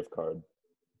 $5 gift card.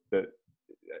 That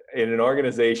in an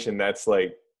organization, that's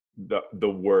like the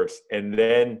worst. And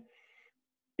then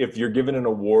if you're given an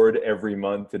award every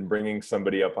month and bringing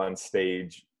somebody up on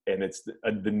stage, and it's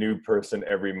the new person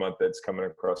every month that's coming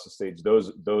across the stage,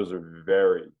 those are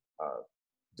very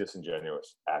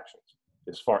disingenuous actions,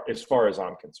 as far as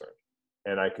I'm concerned.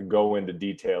 And I could go into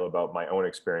detail about my own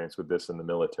experience with this in the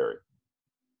military.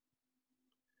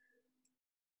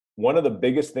 One of the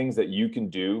biggest things that you can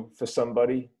do for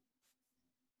somebody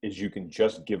is you can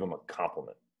just give them a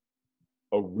compliment,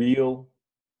 a real,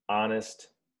 honest,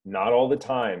 not all the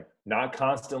time, not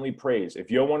constantly praise.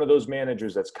 If you're one of those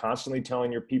managers that's constantly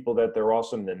telling your people that they're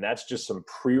awesome, then that's just some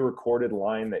pre-recorded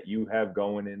line that you have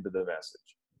going into the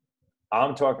message.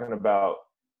 I'm talking about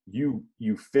you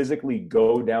physically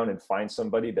go down and find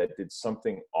somebody that did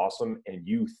something awesome, and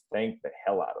you thank the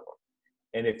hell out of them.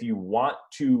 And if you want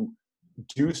to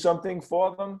do something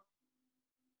for them,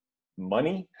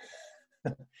 money,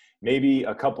 maybe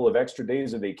a couple of extra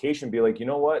days of vacation, be like, you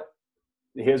know what?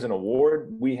 Here's an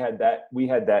award. We had that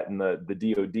in the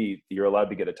DOD. You're allowed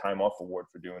to get a time off award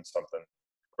for doing something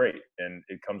great. And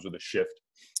it comes with a shift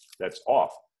that's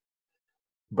off.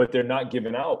 But they're not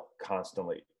given out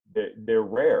constantly. They're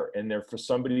rare, and they're for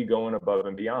somebody going above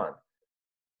and beyond.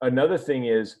 Another thing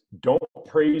is, don't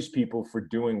praise people for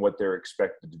doing what they're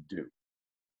expected to do.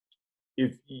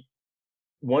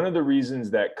 one of the reasons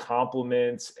that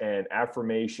compliments and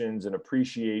affirmations and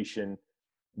appreciation,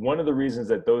 one of the reasons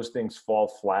that those things fall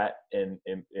flat and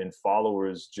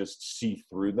followers just see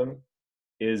through them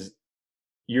is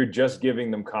you're just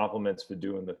giving them compliments for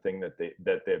doing the thing that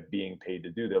they're being paid to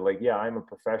do. They're like, yeah, I'm a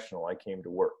professional. I came to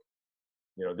work.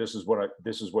 This is what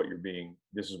you're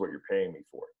paying me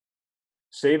for.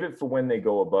 Save it for when they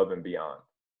go above and beyond.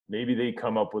 Maybe they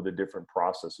come up with a different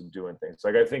process of doing things.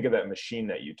 Like I think of that machine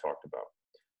that you talked about.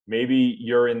 Maybe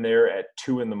you're in there at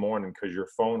 2 a.m. because your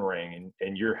phone rang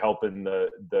and you're helping the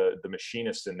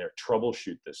machinist in there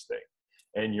troubleshoot this thing,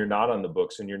 and you're not on the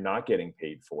books and you're not getting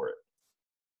paid for it.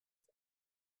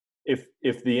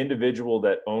 If the individual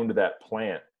that owned that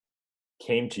plant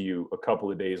came to you a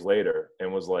couple of days later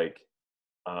and was like,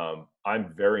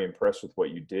 I'm very impressed with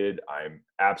what you did. I'm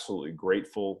absolutely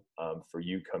grateful for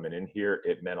you coming in here.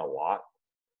 It meant a lot.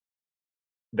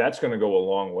 That's going to go a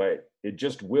long way. It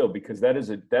just will, because that's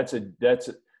an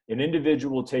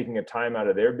individual taking a time out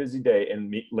of their busy day,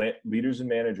 and leaders and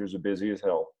managers are busy as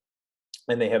hell,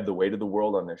 and they have the weight of the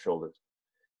world on their shoulders.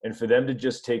 And for them to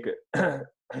just take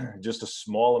just a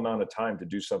small amount of time to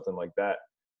do something like that,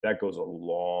 that goes a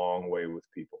long way with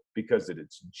people, because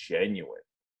it's genuine.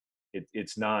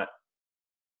 It's not,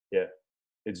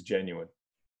 it's genuine.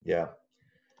 Yeah,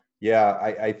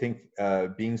 I think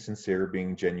being sincere,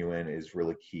 being genuine is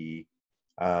really key.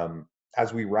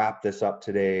 As we wrap this up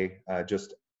today,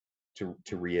 just to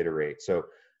reiterate, so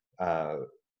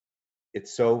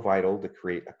it's so vital to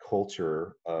create a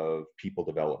culture of people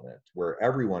development where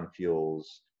everyone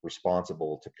feels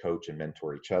responsible to coach and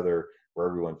mentor each other, where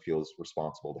everyone feels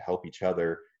responsible to help each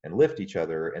other and lift each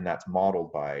other, and that's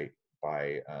modeled by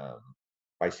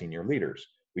senior leaders.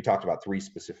 We talked about 3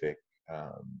 specific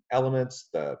elements: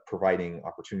 the providing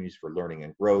opportunities for learning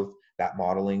and growth, that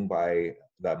modeling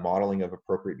of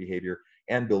appropriate behavior,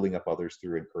 and building up others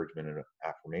through encouragement and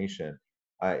affirmation.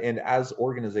 And as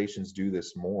organizations do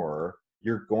this more,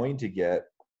 you're going to get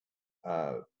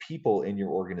people in your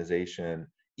organization,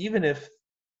 even if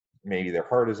maybe their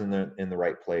heart is in the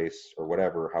right place or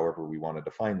whatever, however we want to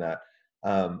define that,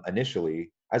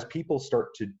 initially, as people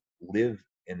start to live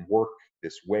and work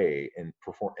this way and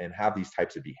perform and have these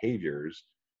types of behaviors,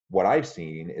 what I've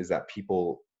seen is that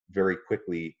people very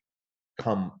quickly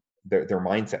their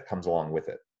mindset comes along with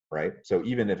it, right? So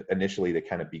even if initially they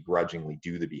kind of begrudgingly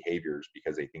do the behaviors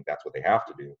because they think that's what they have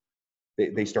to do,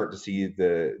 they start to see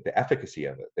the efficacy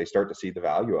of it. They start to see the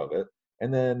value of it,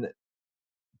 and then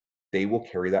they will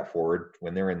carry that forward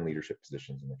when they're in leadership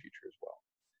positions in the future as well.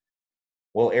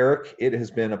 Well, Eric, it has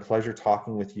been a pleasure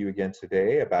talking with you again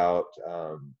today about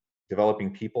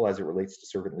developing people as it relates to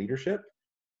servant leadership.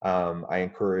 I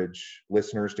encourage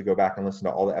listeners to go back and listen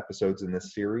to all the episodes in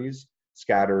this series,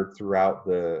 scattered throughout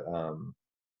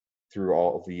through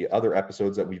all the other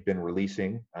episodes that we've been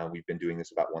releasing. We've been doing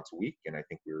this about once a week, and I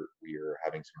think we are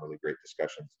having some really great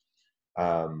discussions.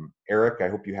 Eric, I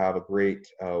hope you have a great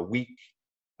week.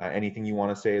 Anything you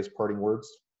want to say as parting words?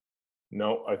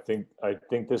 No, I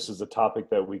think this is a topic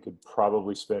that we could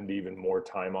probably spend even more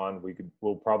time on.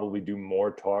 We'll probably do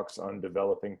more talks on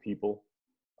developing people.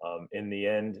 In the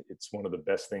end, it's one of the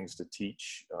best things to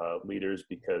teach leaders,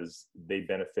 because they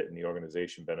benefit and the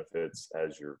organization benefits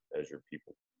as your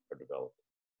people are developed.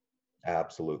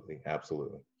 Absolutely.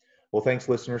 Well, thanks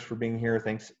listeners for being here.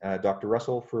 Thanks Dr.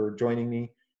 Russell for joining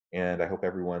me, and I hope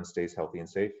everyone stays healthy and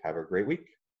safe. Have a great week.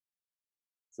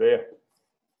 See ya.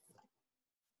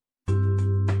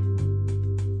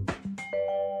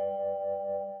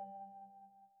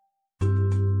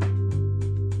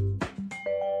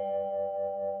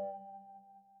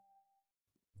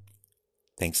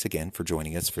 Thanks again for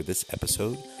joining us for this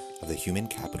episode of the Human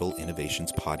Capital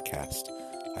Innovations Podcast.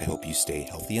 I hope you stay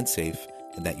healthy and safe,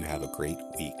 and that you have a great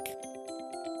week.